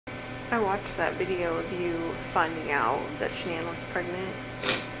I watched that video of you finding out that Shanann was pregnant.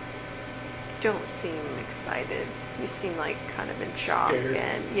 Don't seem excited. You seem like kind of in shock. Scared.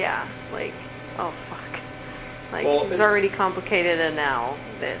 And yeah, like, oh fuck. Like, Well, it's already complicated and now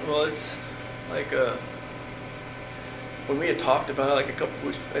this. Well, it's like when we had talked about it like a couple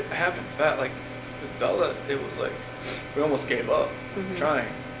weeks, it happened fast. Like with Bella, it was like we almost gave up trying,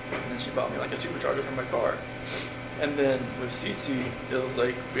 and then she bought me like a supercharger for my car. And then with Cece, it was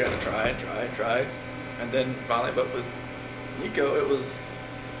like we had to try, and then finally, but with Nico, it was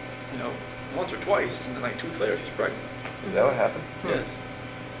once or twice, and then like 2 weeks later, she's pregnant. Is that what happened? Yes.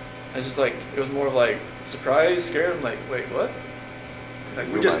 It's just like it was more of like surprise, scared. I'm like, wait, what?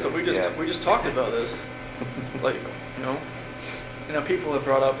 Like we just talked about this, like people have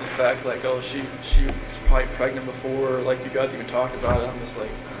brought up the fact like, oh, she was probably pregnant before, like you guys even talked about it. I'm just like,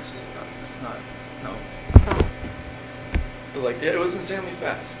 it's not, no. But like, yeah, it was insanely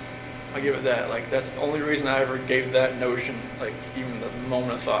fast. I give it that. Like that's the only reason I ever gave that notion, like even the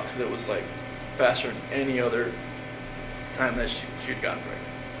moment of thought, because it was like faster than any other time that she'd gotten pregnant.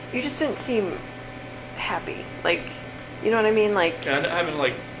 You just didn't seem happy. Like, you know what I mean? Like, yeah, I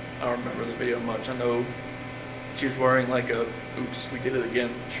don't remember the video much. I know she was wearing like a "Oops, we did it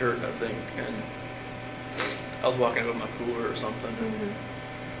again" shirt, I think, and I was walking with my cooler or something. And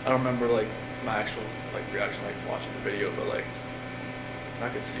I don't remember like my actual like reaction, like watching the video, but like I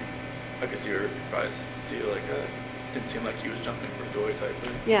could see her probably see like didn't seem like he was jumping for joy type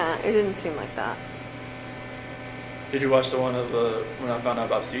thing. yeah, it didn't seem like that. Did you watch the one of when I found out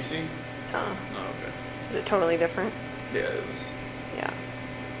about Cece? Oh, okay. is it totally different? Yeah, it was. Yeah.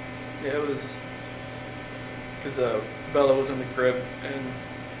 Yeah, it was. Because Bella was in the crib and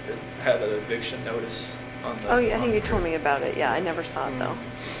it had an eviction notice on the. Oh, yeah, I think the you crib. told me about it. Yeah, I never saw it though.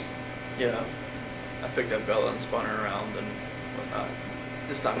 Yeah, I picked up Bella and spun her around and whatnot.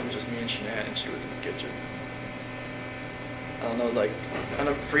 This time it was just me and Shanann, and she was in the kitchen. I don't know, like I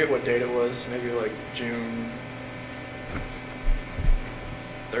don't forget what date it was. Maybe like June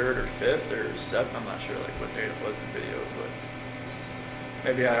 3rd or 5th or 7th. I'm not sure like what date it was in the video, but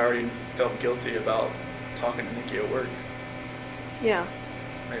maybe I already felt guilty about talking to Nikki at work. Yeah.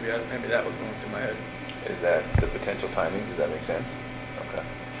 Maybe that was going through my head. Is that the potential timing? Does that make sense? Okay.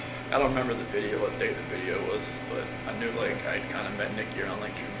 I don't remember the video, what date the video was, but I knew like I'd kind of met Nikki around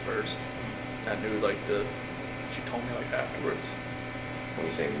like June 1st. I knew like she told me like afterwards. When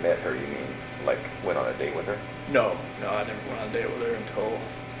you say met her, you mean like went on a date with her? No, I never went on a date with her until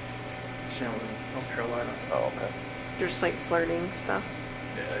she was in North Carolina. Oh, okay. Just like flirting stuff.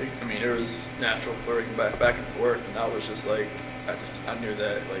 Yeah, I mean there was natural flirting back and forth, and I was just like I knew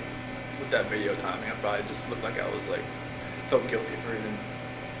that like with that video timing, I probably just looked like I was like felt guilty for even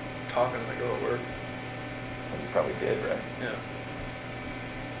talking to the girl at work. Well, you probably did, right? Yeah.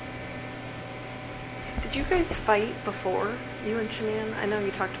 Did you guys fight before, you and Shanann? I know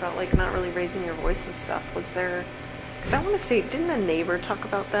you talked about like not really raising your voice and stuff. Was there? Because I want to say, didn't a neighbor talk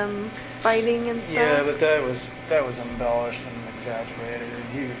about them fighting and stuff? Yeah, but that was embellished and exaggerated, and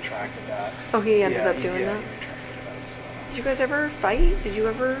he retracted that. Oh, he ended up doing that? Yeah, he retracted that. So. Did you guys ever fight? Did you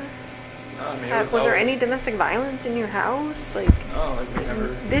ever? No, I mean, Was there any domestic violence in your house? Like, no, like we never.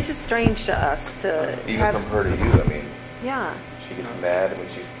 this is strange to us to Even have. from her to you, I mean, Yeah. she gets mad when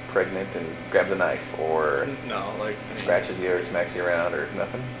she's pregnant and grabs a knife or No, like I mean, scratches you or smacks you around or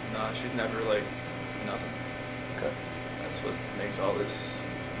nothing? No, she's never like nothing. Okay. That's what makes all this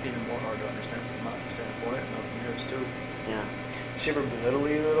even more hard to understand from my standpoint, and from yours too. Yeah. Did she ever belittle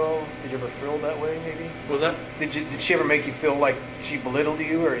you at all? Did you ever feel that way, maybe? What was that? Did she ever make you feel like she belittled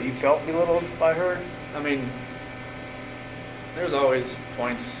you, or you felt belittled by her? I mean, there's always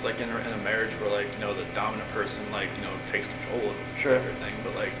points like in a marriage where like the dominant person like takes control of everything,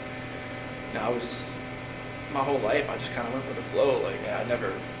 but like I was just my whole life I just kind of went with the flow. Like I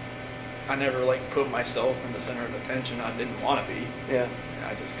never like put myself in the center of attention. I didn't want to be. Yeah.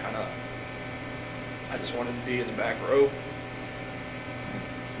 I just wanted to be in the back row.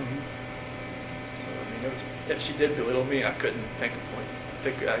 So I mean, if she did belittle me, I couldn't pick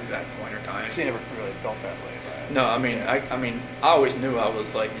an exact point or time. So you never really felt that way, right? No, I mean, yeah. I always knew I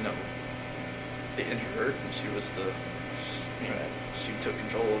was like the introvert, and she was she took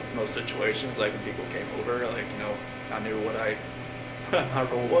control of most situations. Like when people came over, like I knew what my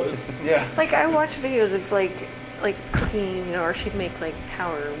role was. Yeah. Like I watch videos of like cooking, or she'd make like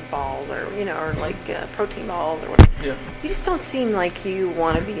power balls, or or like protein balls or whatever. Yeah. You just don't seem like you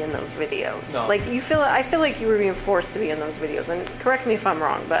want to be in those videos. No. Like I feel like you were being forced to be in those videos. And correct me if I'm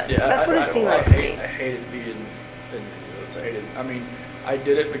wrong, but Yeah, that's what it seemed like to me. I hated being in videos. I mean, I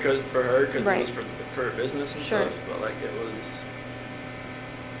did it for her because Right. it was for her business and Sure. stuff. But like it was,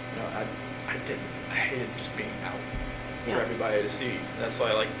 I hated just being out Yeah. for everybody to see. That's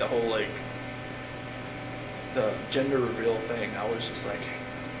why like the whole like the gender reveal thing, I was just like,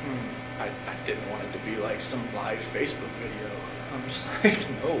 I didn't want it to be like some live Facebook video. I'm just like,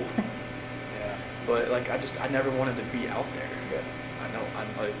 no. Yeah. But like I never wanted to be out there. Yeah. I know,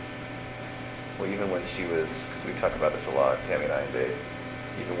 I'm like, Well, even when she was, because we talk about this a lot, Tammy and I and Dave,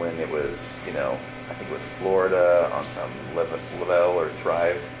 even when it was, I think it was Florida on some Lavelle or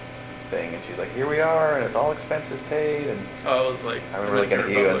Thrive thing, and she's like, here we are, and it's all expenses paid, and I was like, I remember looking at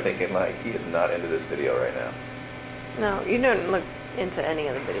you and thinking, like, he is not into this video right now. No, you don't look into any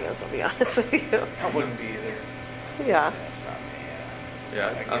of the videos, I'll be honest with you. I wouldn't be either. Yeah. That's not me. yeah,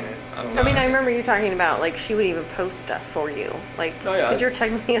 I get it. don't I know. mean, I remember you talking about, like, she would even post stuff for you. Like, Oh, yeah. because you're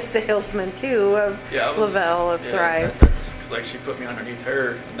technically a salesman, too, of Yeah, I was- Lavelle, of yeah, Thrive. That's, 'cause, like, she put me underneath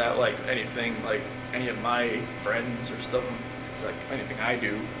her, and that, like, anything, like, any of my friends or stuff, like, anything I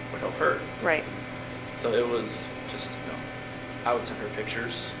do would help her. Right. So it was just, I would send her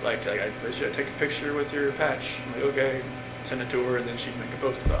pictures. Like I should take a picture with your patch. I'm like, okay, send it to her, and then she'd make a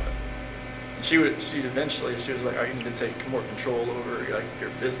post about it. And she was like, oh, you need to take more control over, like, your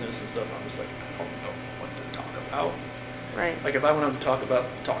business and stuff. I'm just like, I don't know what to talk about. Right. Like, if I wanted to talk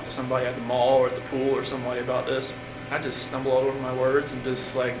to somebody at the mall or at the pool or somebody about this, I'd just stumble all over my words and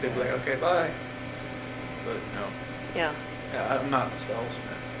just, like, they'd be like, okay, bye. But, no. Yeah. Yeah, I'm not a salesman.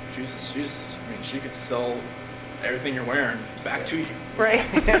 I mean, she could sell everything you're wearing back to you. Right.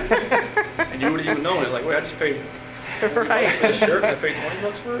 And you wouldn't even know it. Like, wait, I just paid $40 Right. for this shirt, and I paid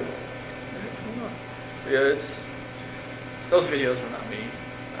 $20 for it? Yeah, those videos were not me.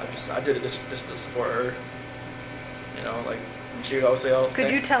 I did it just to support her. Like, and she would always say, oh,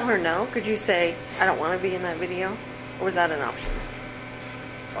 Could you tell her no? Could you say, I don't want to be in that video? Or was that an option?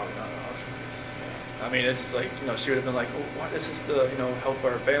 Probably not an option. I mean, it's like, she would have been like, oh, why, this is to, help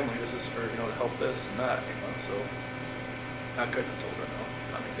our family. This is for, to help this and that, so I couldn't have told her no.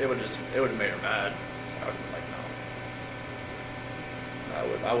 I mean, it would have made her mad. I would have been like,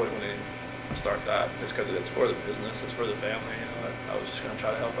 no. I wouldn't want to start that just because it's for the business, it's for the family, I was just going to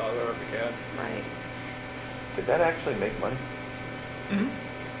try to help out wherever we can. Right. Did that actually make money? Mm-hmm.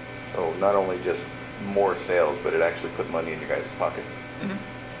 So not only just more sales, but it actually put money in your guys' pocket? Mm-hmm.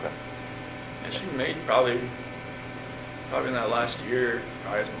 Okay. And she made probably in that last year,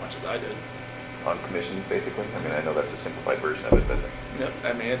 probably as much as I did. On commissions, basically? I mean, I know that's a simplified version of it, but... Yep.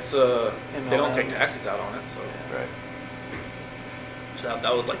 I mean, it's they don't take taxes out on it, so. Right. So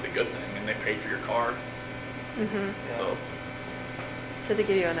that was like the good thing, and they paid for your car. Mm-hmm. So. Did they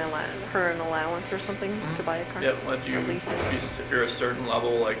give you an allowance or something to buy a car? Yep. Well, if you're a certain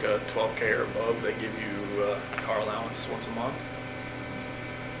level, like a 12K or above, they give you a car allowance once a month.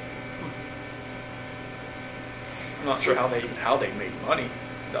 I'm not sure how they made money,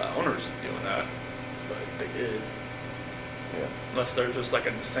 the owners doing that, but they did. Yeah. Unless there's just like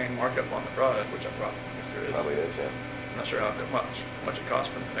an insane markup on the product, which I probably guess there is. Probably is, yeah. I'm not sure how much it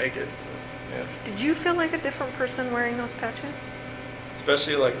costs for them to make it. Yeah. Did you feel like a different person wearing those patches?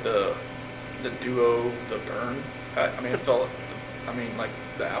 Especially like the Duo, the Burn. Like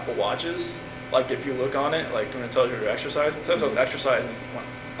the Apple Watches. Like if you look on it, like when it tells you to exercise, it says I was exercising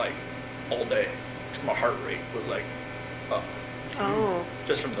like all day because my heart rate was like up. Oh.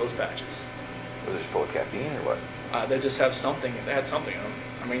 Just from those patches. Was it full of caffeine or what? They just have something. They had something in them.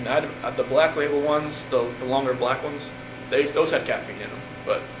 I mean, I had the black label ones, the longer black ones. Those had caffeine in them,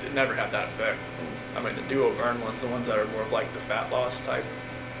 but it never had that effect. I mean, the Duo Burn ones, the ones that are more of like the fat loss type,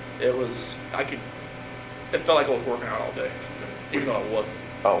 it felt like I was working out all day, even though I wasn't.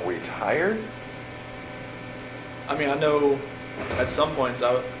 Oh, were you tired? I mean, I know at some points,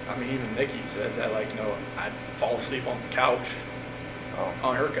 even Nikki said that, like, I'd fall asleep on the couch,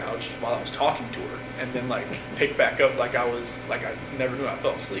 on her couch while I was talking to her, and then like pick back up like I never knew I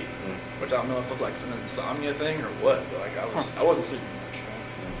fell asleep, which I don't know if it was like an insomnia thing or what, but like I wasn't sleeping much.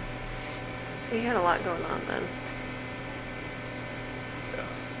 You had a lot going on then.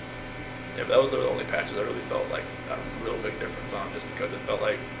 Yeah, but that was the only patches I really felt like a real big difference on, just because it felt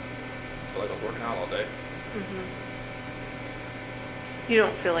like I was working out all day. Mm-hmm. You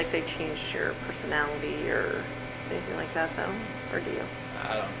don't feel like they changed your personality or anything like that, though, or do you?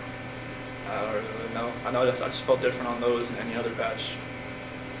 I don't really know. I know I just felt different on those than any other patch.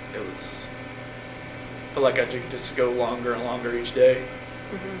 I felt like I could just go longer and longer each day.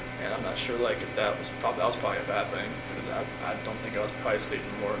 Mm-hmm. And I'm not sure like if that was probably a bad thing, because I don't think I was probably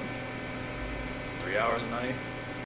sleeping more than 3 hours a night.